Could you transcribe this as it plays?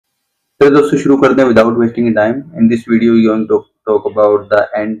चलिए दोस्तों शुरू करते हैं without wasting time. In this video, we are going to talk about the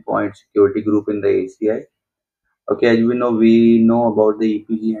endpoint security group in the ACI. Okay, as we know about the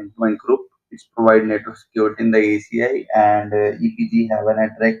EPG endpoint group. It's provide network security in the ACI, and EPG have a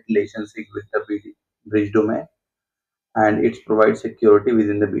direct relationship with the BD bridge domain, and it provides security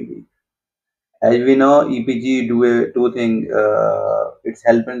within the BD. As we know, EPG do two things. It's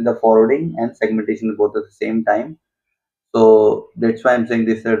helping the forwarding and segmentation both at the same time. So that's why I'm saying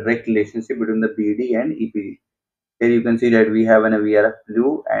this is a direct relationship between the BD and EPG. Here you can see that we have a VRF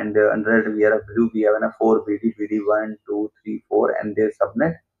blue, and under that VRF blue we have a 4 BD, BD1, 2, 3, 4, and their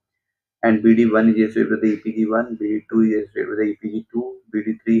subnet. And BD1 is associated with the EPG1, BD2 is associated with the EPG2,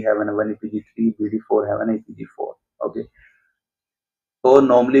 BD3 have an 1 EPG3, BD4 have an EPG4. Okay. So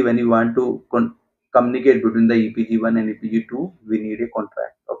normally when you want to communicate between the EPG1 and EPG2, we need a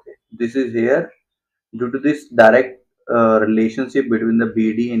contract. Okay. This is here due to this direct relationship between the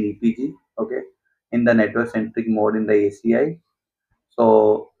BD and EPG. Okay. In the network centric mode in the ACI.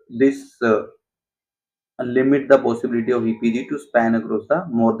 So this limit the possibility of EPG to span across the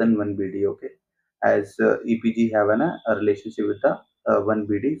more than one BD. Okay, as EPG have a relationship with the one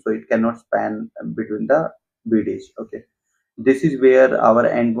BD, so it cannot span between the BDs. Okay, this is where our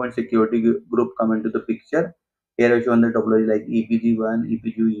endpoint security group come into the picture. Here I shown the topology like EPG1,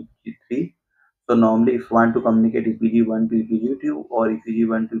 EPG2, EPG3. So normally, if you want to communicate EPG1 to EPG2 or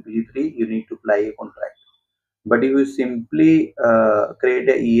EPG1 to EPG3, you need to apply a contract. But if you simply create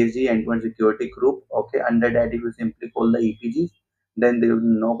a ESG endpoint security group, okay, under that if you simply call the EPGs, then there will be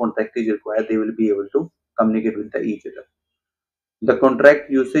no contract is required. They will be able to communicate with each other. The contract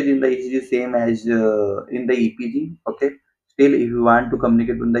usage in the ESG is same as in the EPG. Okay. Still, if you want to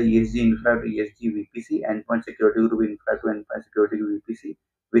communicate with the ESG infra to ESG VPC, endpoint security group infra to endpoint security group VPC,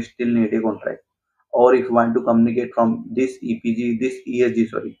 we still need a contract. Or if you want to communicate from this EPG, this ESG,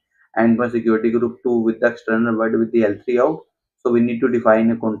 sorry, endpoint security group to with the external world with the L3 out, so we need to define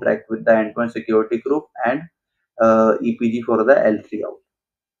a contract with the endpoint security group and EPG for the L3 out.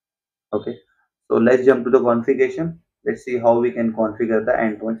 Okay, so let's jump to the configuration. Let's see how we can configure the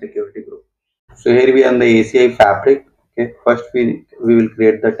endpoint security group. So here we are on the ACI fabric. Okay, first we will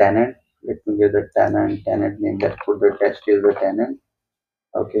create the tenant. Let me get the tenant name. Let's put the test is the tenant.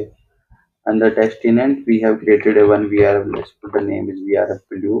 Okay, under test tenant we have created a one VRF. Let's put the name is VRF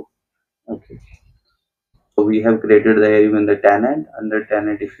blue. Okay, so we have created the even the tenant. Under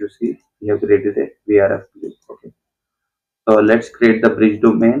tenant, if you see, we have created a VRF blue. Okay, so let's create the bridge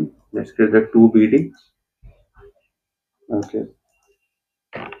domain. Let's create the 2BD. Okay,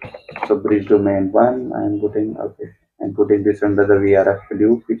 so bridge domain 1 I'm putting. Okay, I'm putting this under the VRF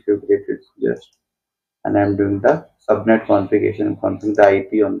blue which we created just, and I'm doing the subnet configuration. I'm configuring the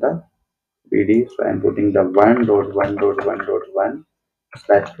IP on the BD, so I'm putting the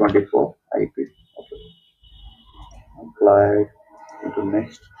 1.1.1.1/24 IP. Okay, applied into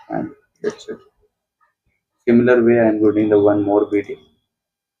next, and that's it. Similar way I'm putting the one more BD,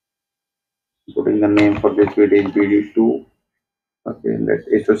 putting the name for this BD is BD2. Okay, let's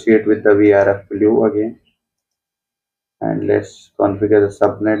associate with the VRF blue again, and let's configure the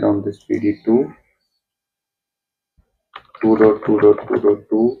subnet on this BD2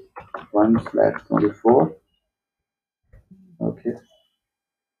 2.2.2.2.1/24. Okay,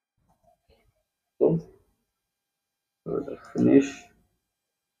 so finish.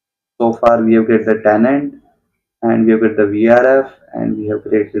 So far we have created the tenant, and we have created the VRF, and we have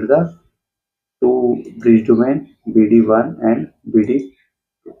created the two bridge domain BD1 and BD.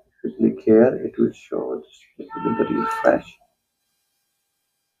 If you click here, it will show. Just the refresh.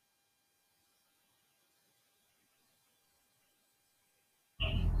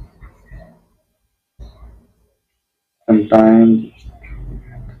 Sometimes,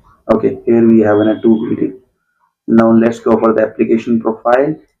 okay, here we have a 2BD. Now let's go for the application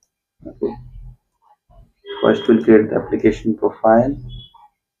profile. Okay, first we'll create the application profile.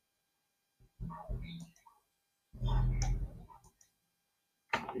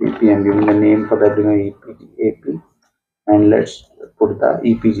 AP, I'm giving the name for the application AP, and let's put the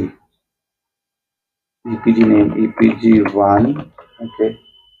EPG name EPG1. Okay,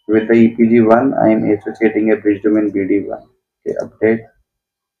 with the EPG1 I am associating a bridge domain BD1. Okay, update.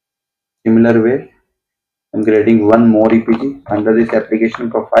 Similar way, I'm creating one more EPG under this application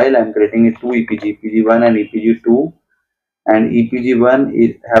profile. I'm creating a two EPG, EPG1 and EPG2, and EPG1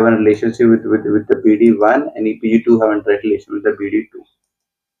 is have a relationship with the BD1, and EPG2 have a direct relation with the BD2.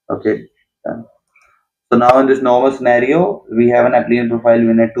 Okay, done. So now in this normal scenario, we have an application profile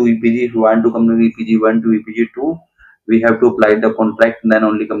when a two EPG. If you want to communicate EPG1 to EPG2, we have to apply the contract and then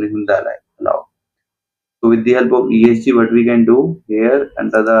only communication the allow. So with the help of ESG, what we can do here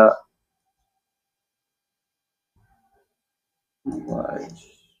under the Why?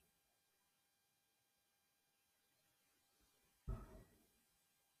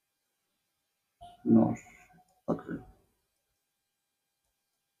 No. Okay.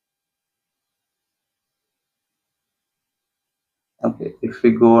 Okay. If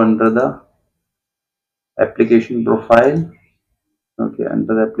we go under the application profile, okay,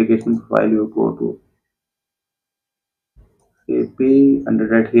 under the application profile, you go to AP. Under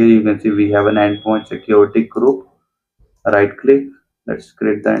that, here you can see we have an endpoint security group. Right click. Let's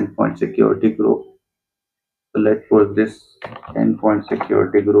create the endpoint security group. So let's put this endpoint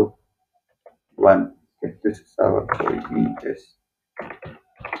security group one. Okay, this is our ES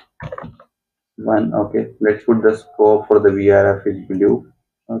one. Okay, let's put the scope for the VRF is blue.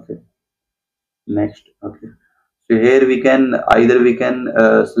 Okay, next. Okay, so here we can either we can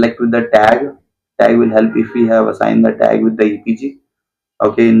select with the tag. Tag will help if we have assigned the tag with the EPG.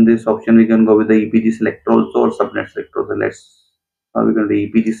 Okay, in this option we can go with the EPG selector also or subnet selector. So let's now we can do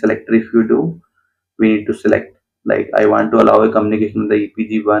EPG selector. If you do, we need to select, like I want to allow a communication with the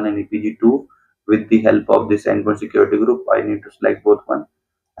EPG1 and EPG2 with the help of this endpoint security group. I need to select both one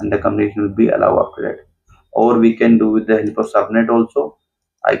and the communication will be allowed after that. Or we can do with the help of subnet also.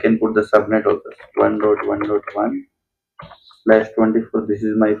 I can put the subnet also 1.1.1/24. This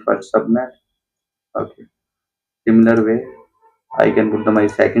is my first subnet. Okay. Similar way, I can put my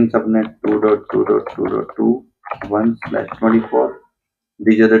second subnet 2.2.2.2 1/24.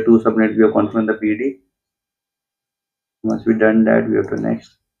 These are the two subnets we have confirmed in the PD. Once we done that, we have to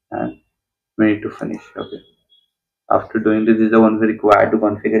next and we need to finish. Okay. After doing this, is the one we required to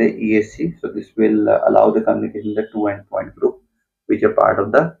configure a ESC. So this will allow the communication the two endpoint group, which are part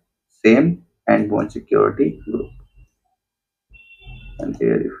of the same endpoint security group. And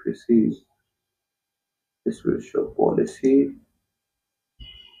here, if you see, this will show policy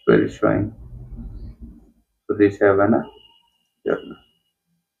where it's showing. So this have an journal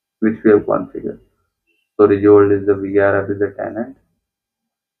which we have configured. So resolved is the VRF is the tenant.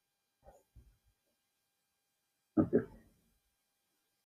 Okay.